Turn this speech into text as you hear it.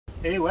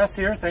Hey, Wes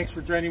here. Thanks for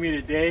joining me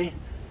today.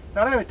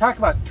 Thought I would talk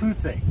about two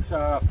things.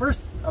 First,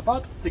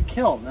 about the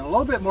kiln, in a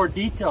little bit more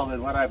detail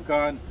than what I've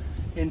gone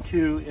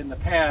into in the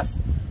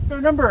past. There are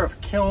a number of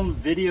kiln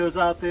videos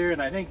out there,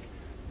 and I think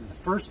the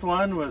first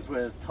one was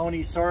with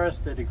Tony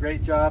Soros, did a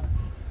great job.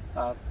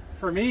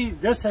 For me,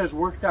 this has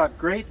worked out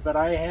great, but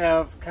I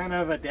have kind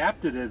of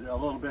adapted it a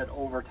little bit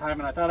over time,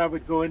 and I thought I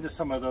would go into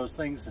some of those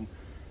things, and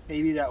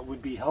maybe that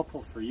would be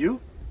helpful for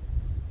you.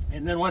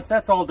 And then once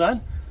that's all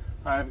done,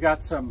 I've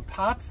got some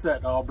pots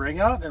that I'll bring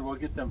out and we'll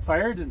get them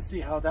fired and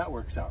see how that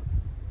works out.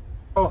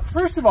 So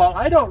first of all,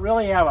 I don't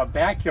really have a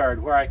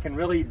backyard where I can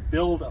really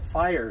build a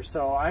fire,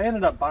 so I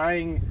ended up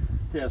buying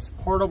this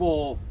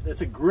portable, it's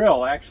a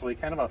grill actually,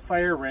 kind of a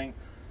fire ring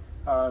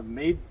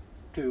made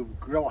to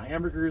grill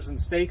hamburgers and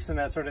steaks and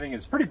that sort of thing.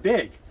 It's pretty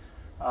big.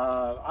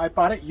 I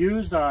bought it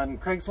used on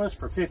Craigslist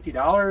for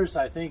 $50.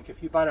 I think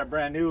if you bought it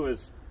brand new, it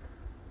was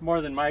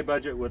more than my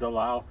budget would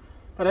allow.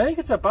 But I think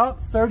it's about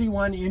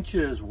 31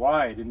 inches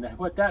wide, and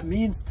what that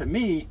means to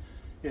me,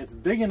 it's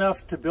big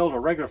enough to build a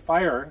regular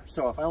fire.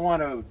 So if I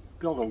want to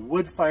build a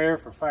wood fire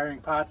for firing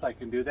pots, I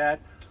can do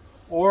that.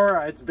 Or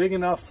it's big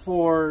enough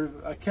for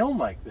a kiln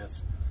like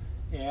this.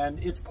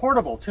 And it's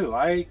portable too.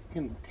 I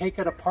can take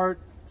it apart,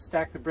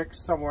 stack the bricks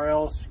somewhere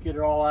else, get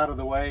it all out of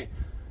the way.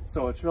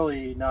 So it's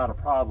really not a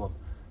problem.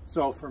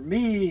 So for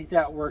me,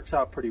 that works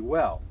out pretty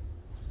well.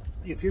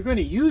 If you're going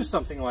to use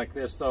something like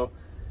this though,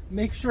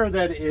 make sure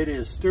that it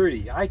is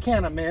sturdy. I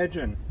can't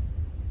imagine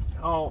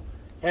how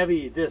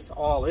heavy this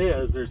all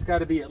is. There's got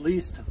to be at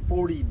least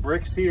 40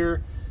 bricks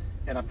here,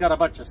 and I've got a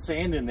bunch of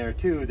sand in there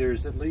too.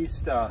 There's at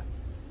least, I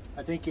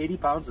think 80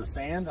 pounds of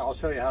sand. I'll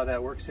show you how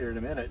that works here in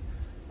a minute.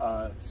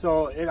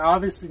 So it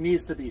obviously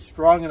needs to be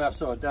strong enough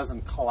so it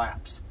doesn't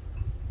collapse.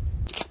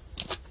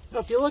 So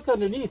if you look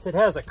underneath, it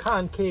has a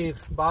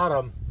concave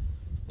bottom,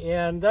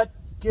 and that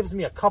gives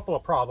me a couple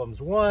of problems.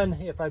 One,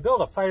 if I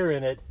build a fire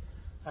in it,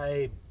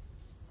 I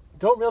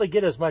don't really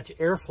get as much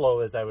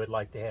airflow as I would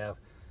like to have.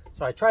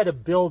 So I try to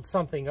build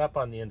something up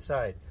on the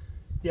inside.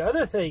 The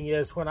other thing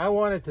is, when I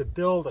wanted to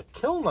build a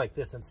kiln like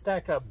this and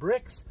stack up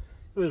bricks,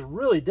 it was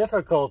really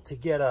difficult to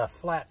get a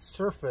flat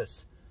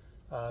surface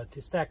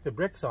to stack the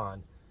bricks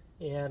on.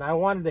 And I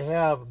wanted to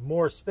have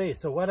more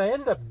space. So what I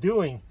ended up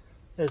doing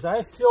is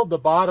I filled the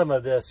bottom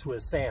of this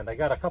with sand. I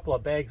got a couple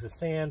of bags of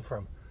sand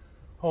from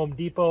Home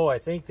Depot. I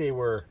think they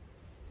were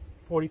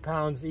 40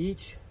 pounds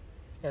each.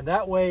 And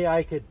that way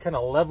I could kind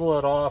of level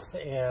it off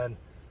and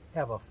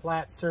have a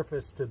flat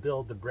surface to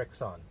build the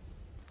bricks on.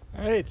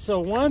 All right, so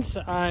once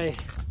I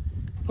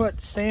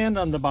put sand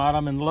on the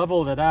bottom and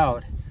leveled it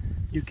out,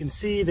 you can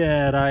see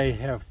that I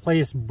have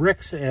placed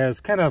bricks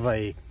as kind of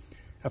a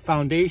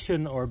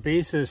foundation or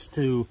basis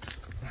to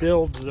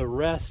build the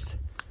rest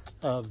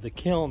of the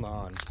kiln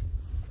on.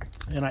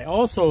 And I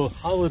also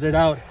hollowed it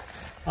out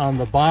on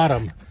the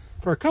bottom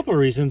for a couple of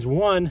reasons.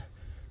 One,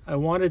 I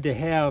wanted to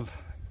have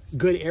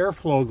good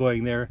airflow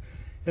going there,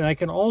 and I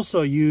can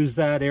also use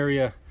that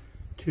area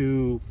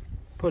to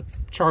put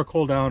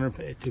charcoal down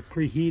to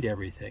preheat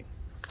everything.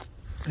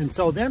 And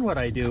so then what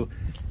I do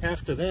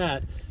after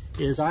that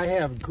is I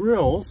have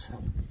grills.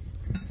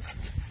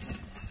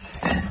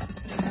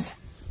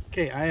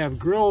 Okay, I have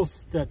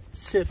grills that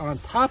sit on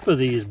top of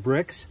these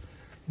bricks,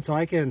 and so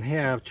I can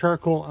have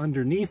charcoal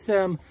underneath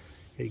them.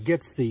 It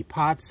gets the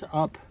pots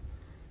up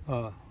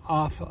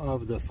off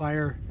of the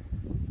fire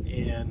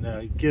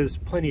and gives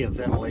plenty of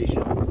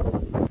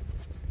ventilation.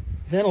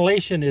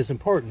 Ventilation is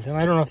important, and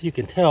I don't know if you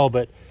can tell,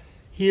 but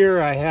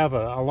here I have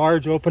a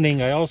large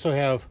opening. I also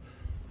have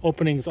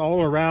openings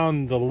all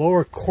around the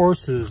lower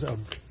courses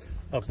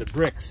of the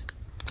bricks.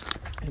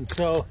 And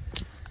so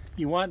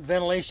you want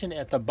ventilation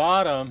at the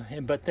bottom,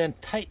 but then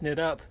tighten it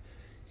up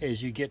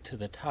as you get to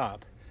the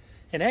top.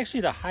 And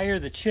actually, the higher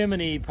the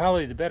chimney,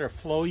 probably the better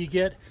flow you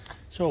get.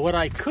 So what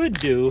I could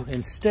do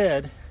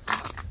instead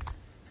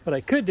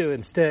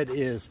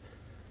is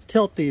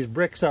tilt these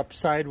bricks up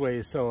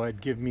sideways so it'd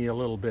give me a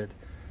little bit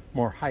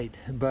more height,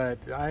 but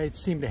I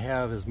seem to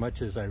have as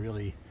much as I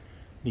really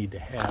need to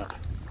have.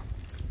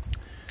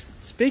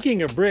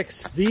 Speaking of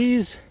bricks,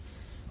 these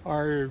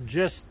are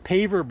just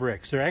paver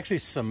bricks. They're actually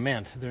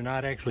cement. They're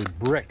not actually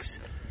bricks.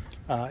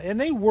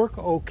 And they work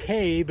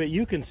okay, but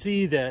you can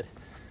see that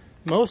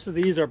most of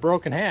these are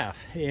broken half,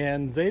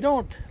 and they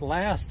don't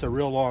last a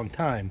real long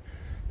time.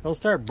 They'll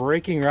start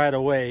breaking right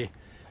away.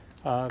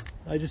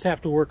 I just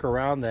have to work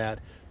around that.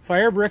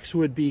 Fire bricks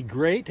would be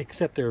great,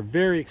 except they're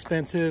very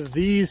expensive.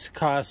 These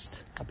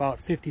cost about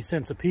 50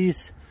 cents a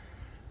piece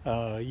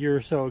a year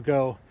or so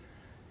ago,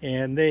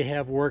 and they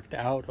have worked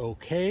out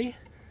okay.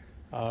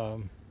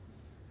 And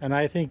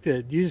I think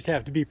that you just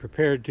have to be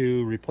prepared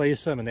to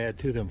replace them and add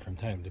to them from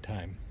time to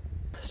time.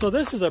 So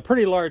this is a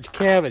pretty large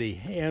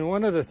cavity, and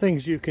one of the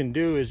things you can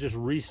do is just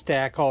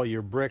restack all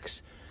your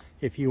bricks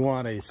if you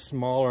want a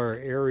smaller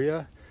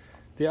area.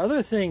 The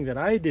other thing that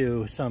I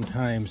do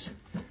sometimes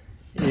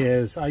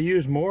is I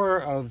use more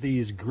of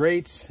these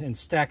grates and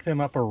stack them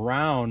up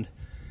around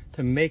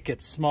to make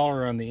it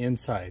smaller on the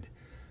inside.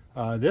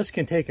 This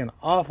can take an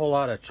awful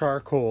lot of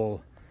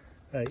charcoal,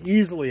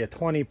 easily a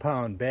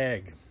 20-pound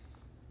bag.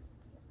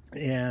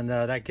 and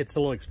that gets a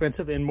little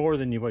expensive and more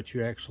than what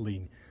you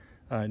actually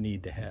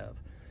need to have.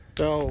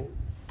 So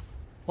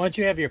once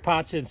you have your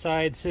pots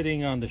inside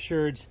sitting on the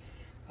sherds,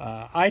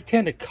 I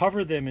tend to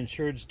cover them in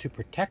sherds to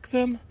protect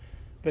them,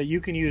 but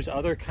you can use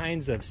other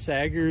kinds of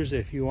saggers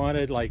if you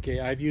wanted. Like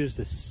I've used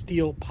the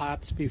steel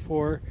pots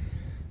before.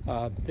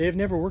 They've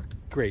never worked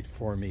great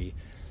for me.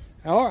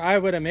 Or I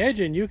would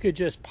imagine you could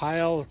just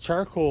pile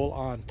charcoal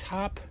on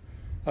top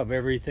of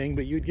everything,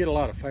 but you'd get a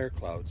lot of fire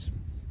clouds.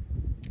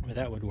 But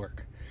that would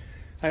work.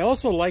 I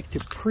also like to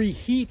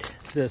preheat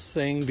this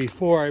thing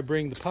before I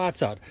bring the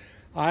pots out.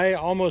 I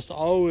almost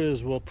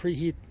always will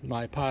preheat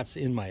my pots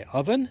in my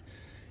oven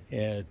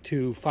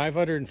to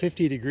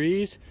 550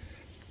 degrees,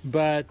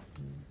 but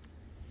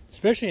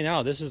especially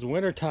now, this is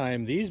winter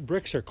time, these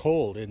bricks are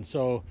cold, and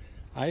so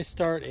I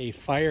start a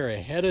fire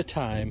ahead of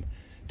time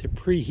to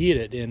preheat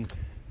it. And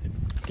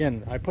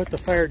again, I put the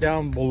fire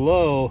down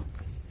below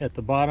at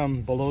the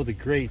bottom below the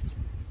grates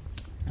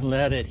and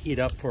let it heat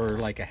up for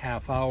like a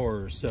half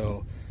hour or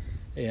so,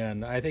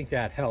 and I think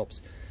that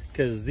helps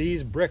because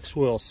these bricks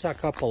will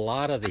suck up a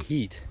lot of the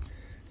heat.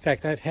 In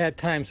fact, I've had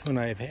times when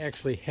I've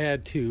actually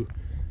had to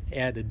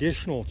add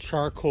additional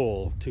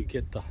charcoal to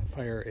get the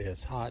fire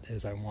as hot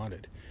as I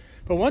wanted.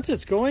 But once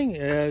it's going,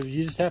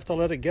 you just have to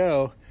let it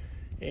go,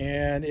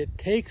 and it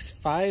takes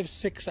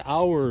 5-6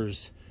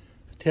 hours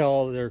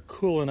till they're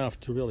cool enough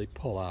to really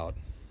pull out.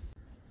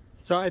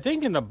 So I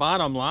think in the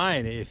bottom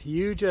line, if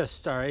you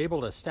just are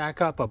able to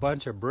stack up a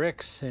bunch of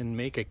bricks and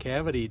make a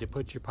cavity to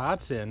put your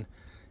pots in,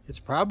 it's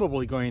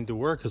probably going to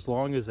work as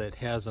long as it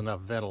has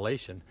enough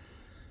ventilation.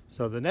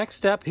 So the next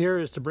step here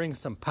is to bring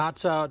some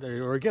pots out,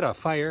 or get a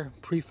fire,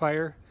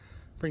 pre-fire,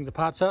 bring the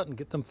pots out and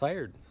get them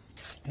fired.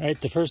 All right,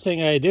 the first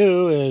thing I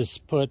do is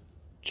put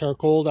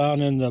charcoal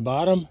down in the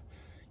bottom,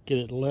 get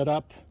it lit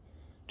up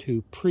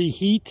to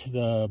preheat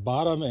the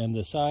bottom and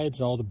the sides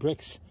and all the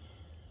bricks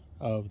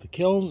of the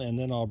kiln, and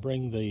then I'll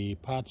bring the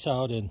pots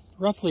out in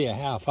roughly a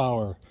half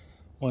hour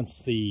once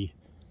the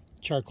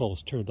charcoal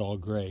is turned all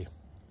gray.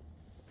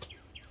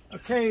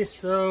 Okay,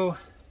 so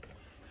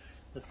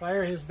the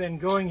fire has been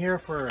going here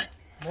for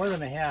more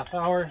than a half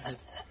hour.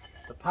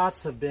 The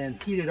pots have been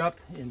heated up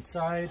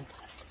inside,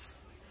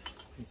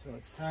 and so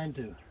it's time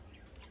to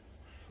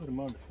put them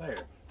on the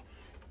fire.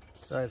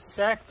 So I've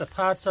stacked the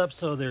pots up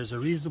so there's a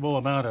reasonable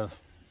amount of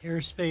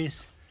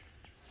airspace.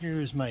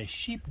 Here's my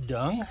sheep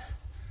dung.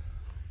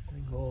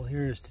 The goal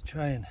here is to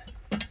try and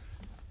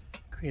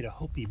create a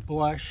Hopi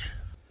blush.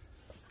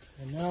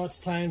 And now it's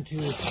time to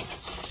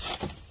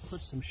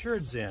put some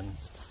sherds in.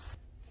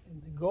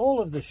 And the goal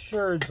of the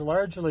sherds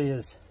largely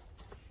is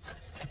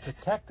to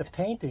protect the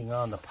painting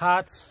on the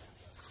pots,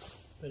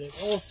 but it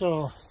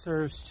also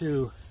serves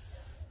to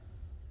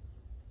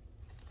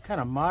kind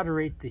of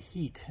moderate the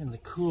heat and the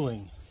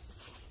cooling.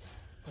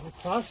 But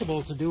it's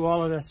possible to do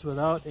all of this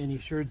without any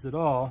sherds at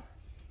all.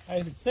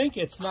 I think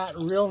it's not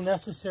real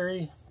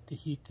necessary to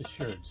heat the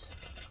sherds,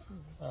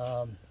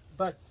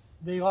 but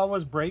they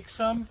always break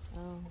some,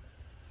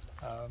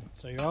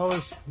 so you're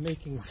always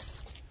making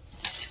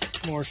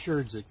more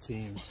sherds, it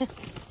seems.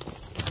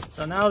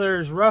 So now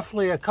there's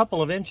roughly a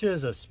couple of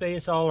inches of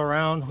space all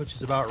around, which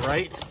is about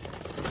right.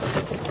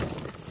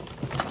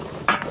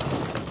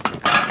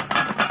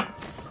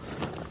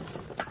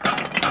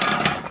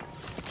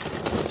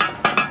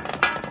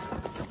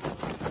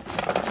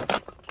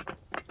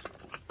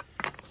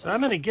 So I'm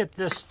going to get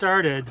this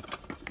started,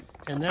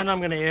 and then I'm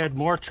going to add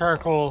more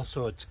charcoal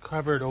so it's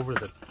covered over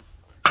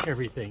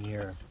everything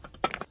here.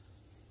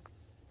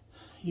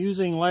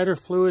 Using lighter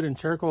fluid and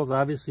charcoal is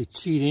obviously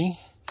cheating.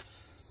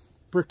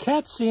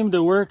 Briquettes seem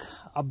to work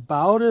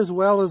about as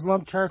well as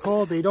lump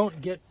charcoal. They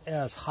don't get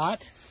as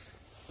hot,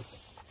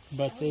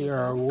 but they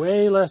are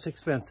way less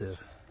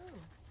expensive.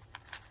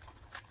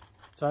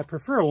 So I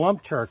prefer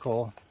lump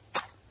charcoal,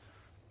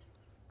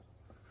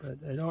 but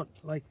I don't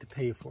like to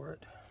pay for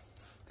it.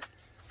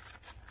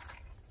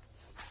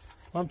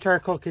 Lump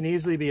charcoal can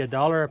easily be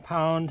 $1 a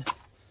pound,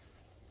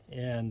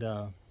 and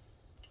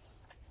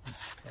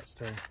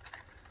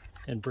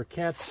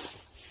briquettes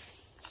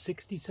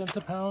 60 cents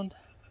a pound.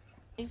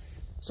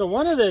 So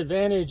one of the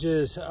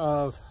advantages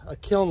of a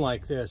kiln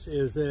like this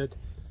is that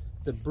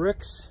the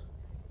bricks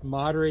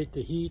moderate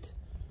the heat.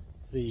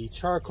 The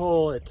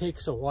charcoal, it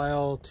takes a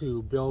while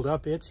to build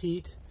up its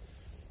heat,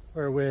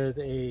 where with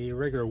a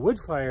regular wood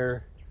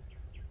fire,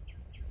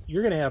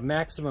 you're going to have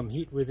maximum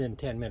heat within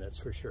 10 minutes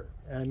for sure.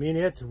 I mean,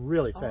 it's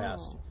really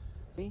fast.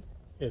 See?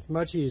 It's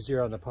much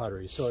easier on the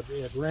pottery. So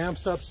it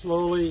ramps up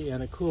slowly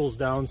and it cools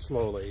down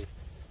slowly.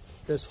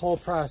 This whole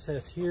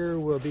process here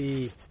will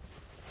be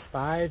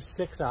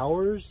 5-6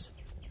 hours,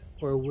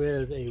 where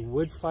with a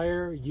wood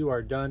fire, you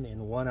are done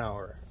in 1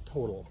 hour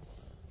total,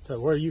 to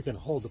where you can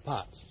hold the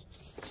pots.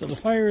 So the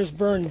fire is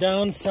burned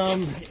down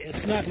some.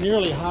 It's not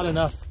nearly hot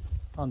enough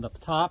on the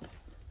top.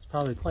 It's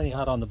probably plenty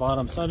hot on the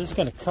bottom. So I'm just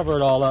going to cover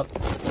it all up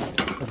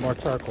with more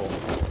charcoal.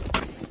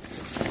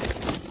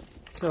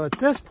 So at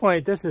this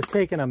point, this has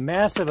taken a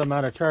massive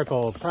amount of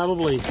charcoal,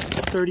 probably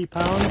 30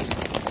 pounds.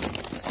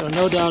 So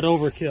no doubt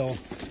overkill,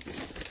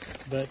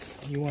 but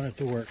you want it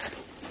to work.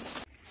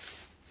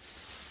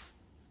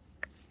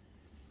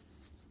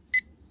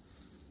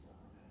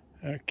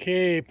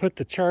 Okay, put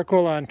the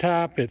charcoal on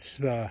top. It's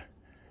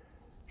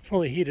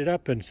fully heated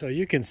up, and so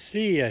you can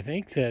see, I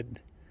think, that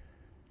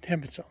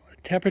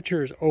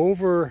temperature is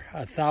over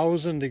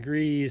 1,000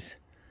 degrees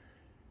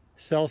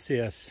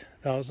Celsius,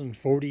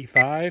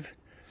 1,045.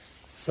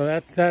 So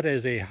that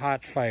is a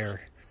hot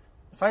fire.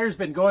 The fire's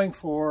been going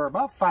for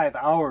about 5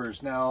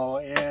 hours now,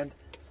 and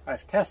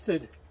I've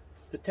tested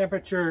the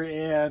temperature,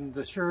 and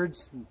the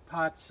sherds and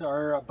pots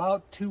are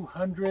about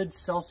 200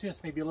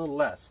 Celsius, maybe a little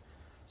less.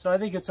 So I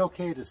think it's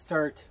okay to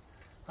start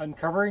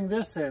uncovering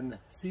this and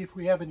see if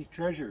we have any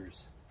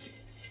treasures.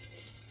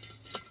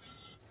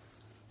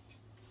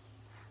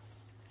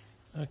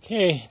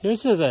 Okay,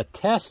 this is a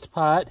test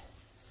pot,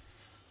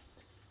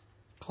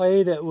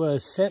 clay that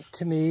was sent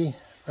to me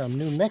from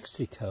New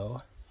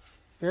Mexico.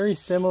 Very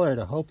similar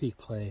to Hopi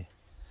clay.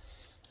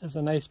 Has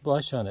a nice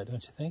blush on it,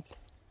 don't you think?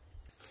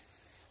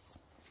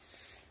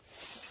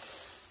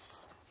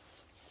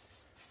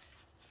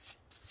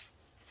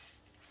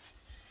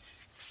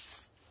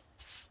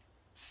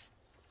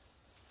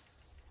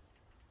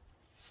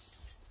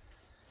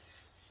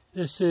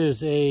 This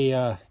is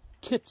a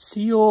kit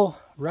seal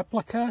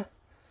replica,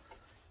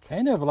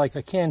 kind of like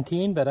a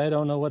canteen, but I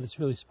don't know what it's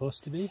really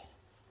supposed to be.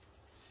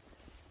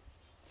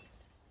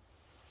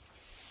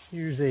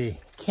 Here's a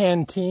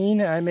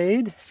canteen I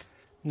made,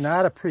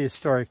 not a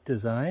prehistoric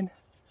design.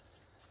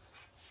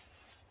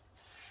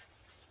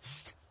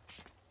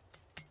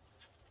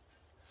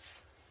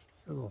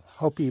 A little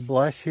Hopi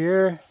blush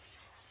here,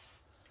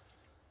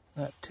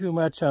 not too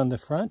much on the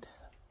front.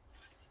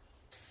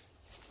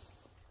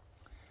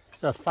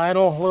 A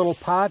final little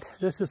pot.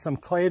 This is some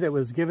clay that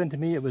was given to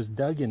me. It was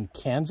dug in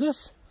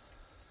Kansas.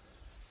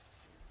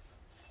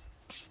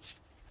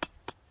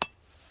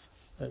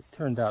 That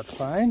turned out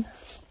fine.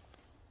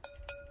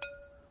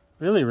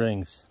 Really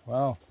rings.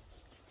 Wow.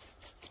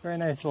 Very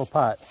nice little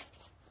pot.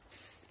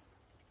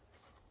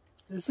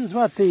 This is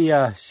what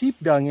the sheep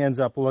dung ends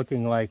up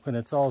looking like when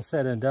it's all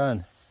said and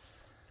done.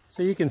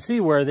 So you can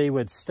see where they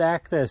would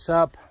stack this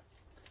up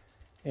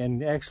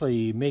and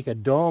actually make a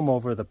dome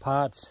over the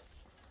pots.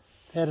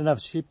 Had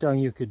enough sheep dung,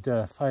 you could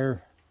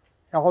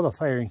all the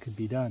firing could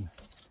be done.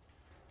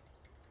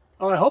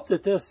 Well, I hope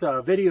that this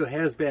video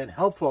has been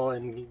helpful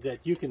and that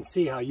you can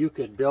see how you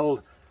could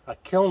build a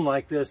kiln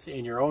like this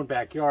in your own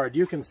backyard.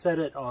 You can set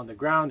it on the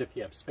ground if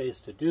you have space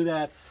to do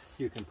that.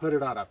 You can put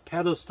it on a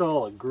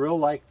pedestal, a grill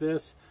like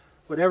this,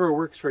 whatever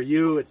works for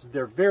you.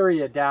 They're very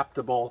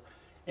adaptable,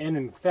 and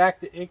in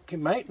fact,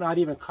 might not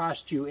even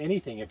cost you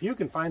anything. If you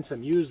can find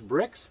some used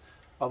bricks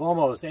of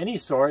almost any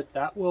sort,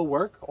 that will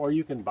work, or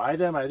you can buy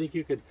them. I think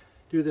you could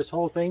do this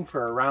whole thing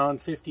for around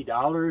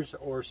 $50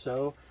 or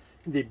so.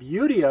 And the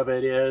beauty of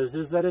it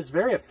is that it's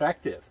very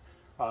effective.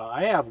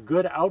 I have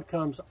good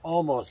outcomes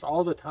almost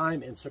all the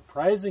time in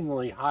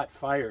surprisingly hot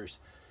fires,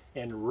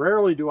 and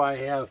rarely do I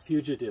have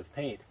fugitive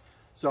paint.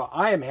 So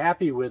I am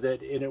happy with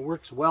it, and it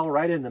works well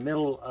right in the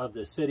middle of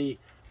the city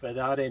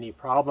without any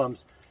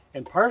problems.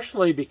 And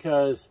partially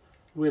because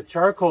with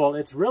charcoal,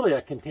 it's really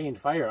a contained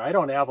fire. I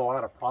don't have a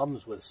lot of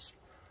problems with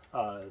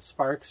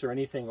sparks or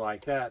anything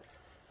like that.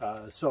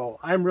 So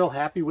I'm real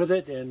happy with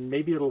it, and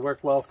maybe it'll work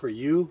well for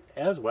you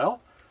as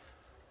well.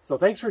 So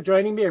thanks for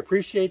joining me. I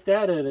appreciate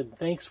that, and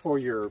thanks for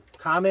your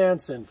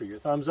comments and for your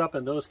thumbs up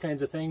and those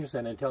kinds of things.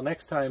 And until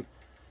next time,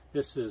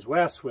 this is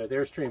Wes with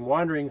Airstream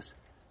Wanderings,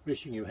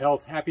 wishing you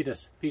health,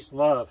 happiness, peace, and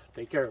love.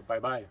 Take care.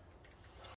 Bye-bye.